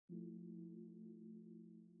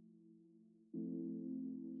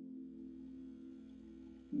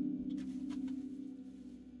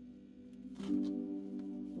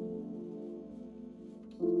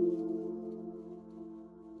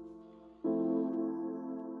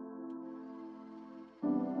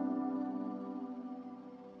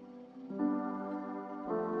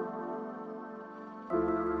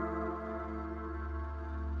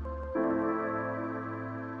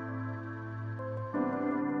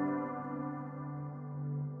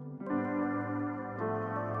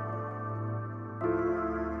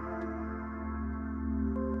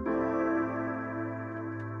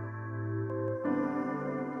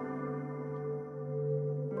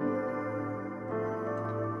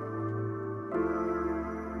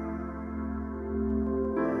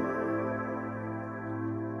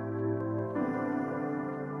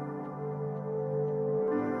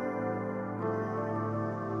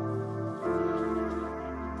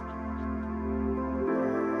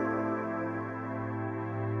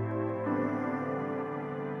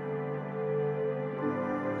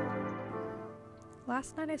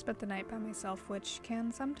Last night I spent the night by myself, which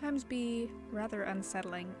can sometimes be rather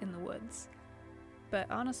unsettling in the woods. But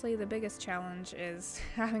honestly, the biggest challenge is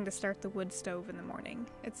having to start the wood stove in the morning.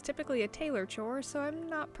 It's typically a Taylor chore, so I'm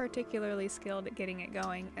not particularly skilled at getting it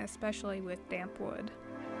going, especially with damp wood.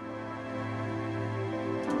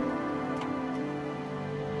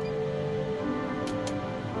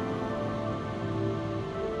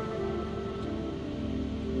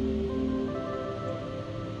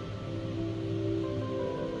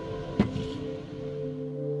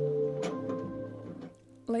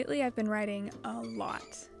 Lately I've been riding a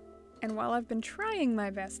lot, and while I've been trying my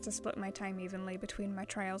best to split my time evenly between my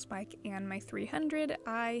trials bike and my 300,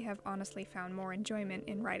 I have honestly found more enjoyment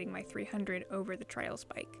in riding my 300 over the trials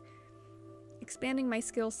bike. Expanding my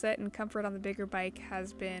skill set and comfort on the bigger bike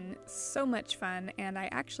has been so much fun, and I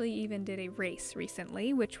actually even did a race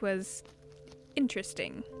recently, which was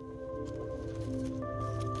interesting.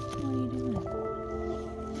 What are you doing?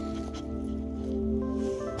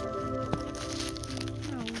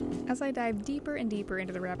 As I dive deeper and deeper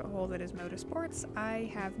into the rabbit hole that is motorsports, I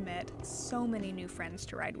have met so many new friends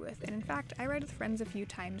to ride with, and in fact, I ride with friends a few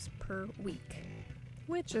times per week,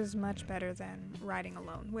 which is much better than riding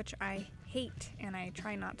alone, which I hate and I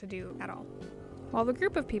try not to do at all. While the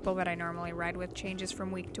group of people that I normally ride with changes from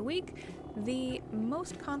week to week, the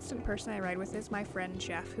most constant person I ride with is my friend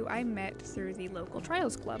Jeff, who I met through the local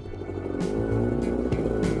trials club.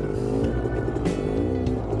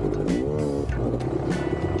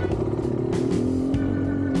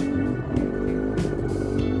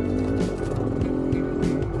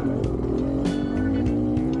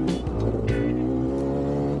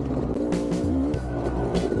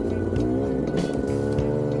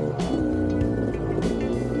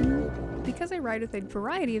 Because I ride with a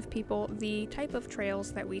variety of people, the type of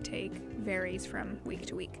trails that we take varies from week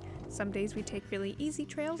to week. Some days we take really easy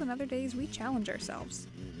trails and other days we challenge ourselves.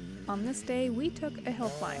 On this day we took a hill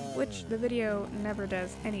climb, which the video never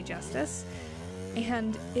does any justice,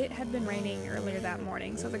 and it had been raining earlier that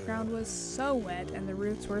morning, so the ground was so wet and the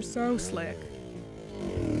roots were so slick.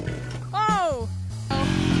 Oh!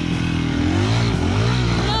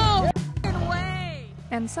 No f***ing way!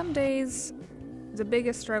 And some days the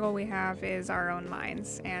biggest struggle we have is our own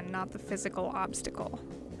minds, and not the physical obstacle.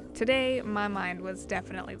 Today, my mind was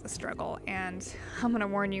definitely the struggle, and I'm gonna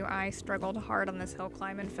warn you, I struggled hard on this hill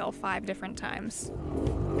climb and fell 5 different times.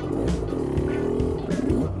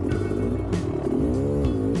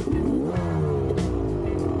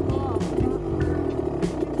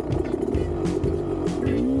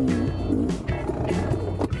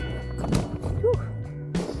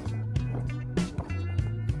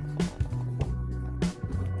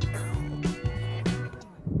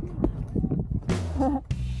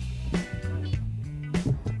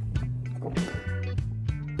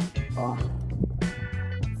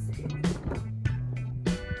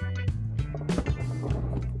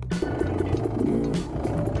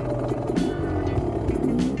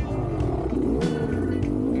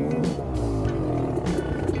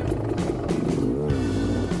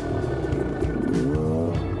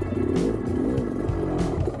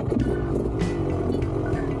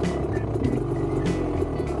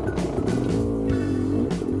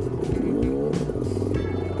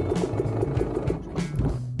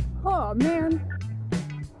 Oh man.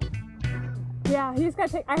 Yeah, you just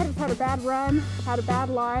gotta take, I just had a bad run, had a bad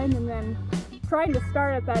line, and then trying to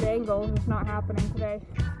start at that angle is just not happening today.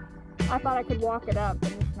 I thought I could walk it up,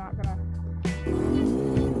 but it's not gonna.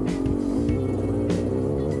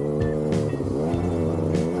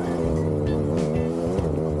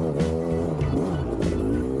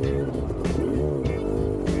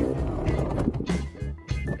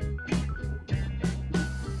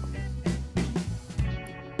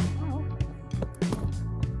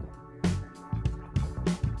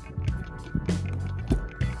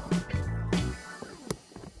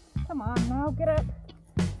 go, get up.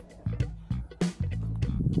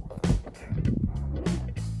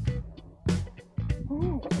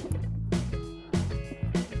 Ooh.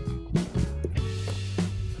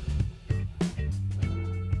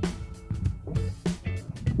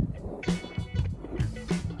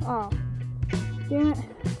 Oh, damn it.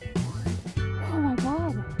 Oh my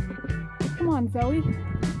God. Come on, Zoe.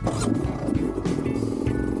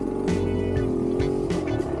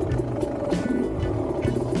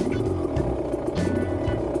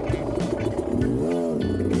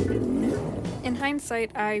 In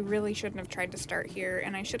hindsight, I really shouldn't have tried to start here,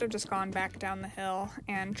 and I should have just gone back down the hill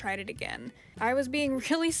and tried it again. I was being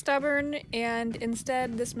really stubborn, and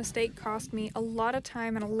instead this mistake cost me a lot of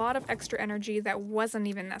time and a lot of extra energy that wasn't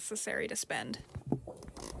even necessary to spend.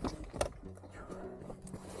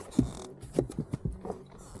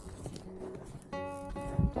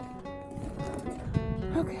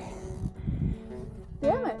 Okay.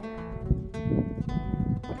 Damn it.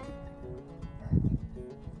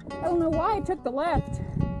 I don't know why I took the left.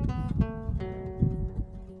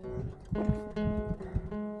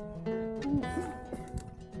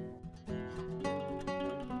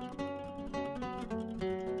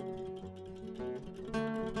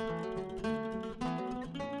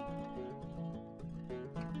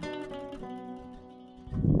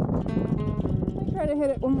 Try to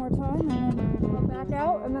hit it one more time, and then I'll back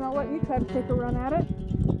out, and then I'll let you try to take a run at it.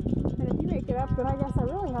 And if you make it up, then I guess I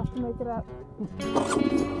really have to make it up.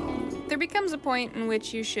 There becomes a point in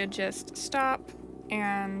which you should just stop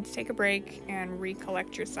and take a break and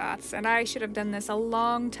recollect your thoughts. And I should have done this a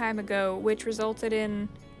long time ago, which resulted in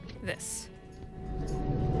this.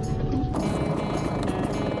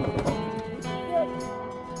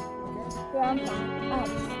 Yeah, I'm fine.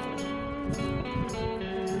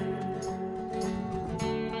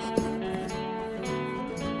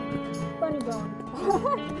 Funny bone.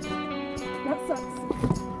 That sucks.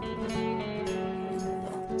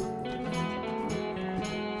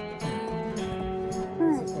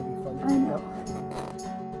 Alright, I know.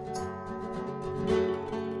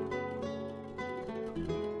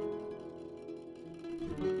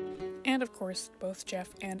 And of course, both Jeff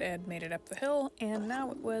and Ed made it up the hill, and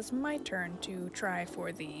now it was my turn to try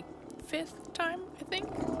for the 5th time, I think.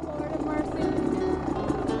 Lord of mercy.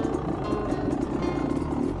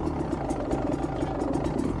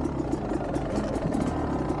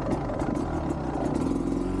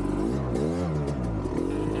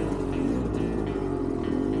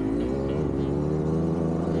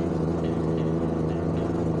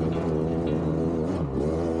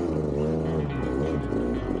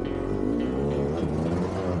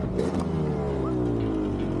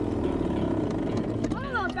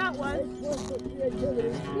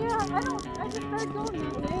 Yeah, I just started going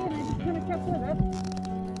that way and I just kind of kept with it.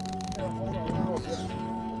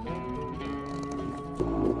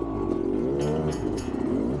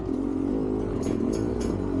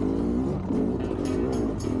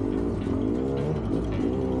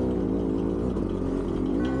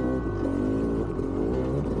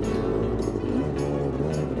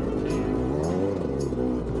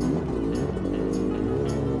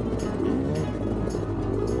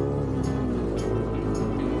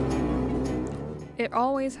 It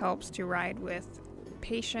always helps to ride with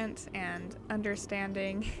patient and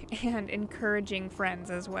understanding and encouraging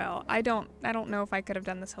friends as well. I don't know if I could have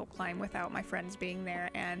done this hill climb without my friends being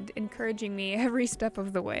there and encouraging me every step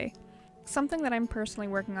of the way. Something that I'm personally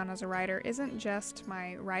working on as a rider isn't just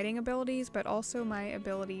my riding abilities, but also my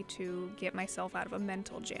ability to get myself out of a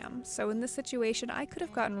mental jam. So in this situation, I could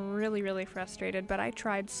have gotten really frustrated, but I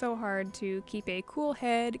tried so hard to keep a cool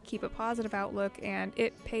head, keep a positive outlook, and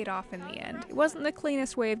it paid off in the end. It wasn't the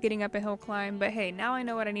cleanest way of getting up a hill climb, but hey, now I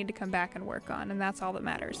know what I need to come back and work on, and that's all that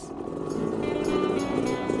matters.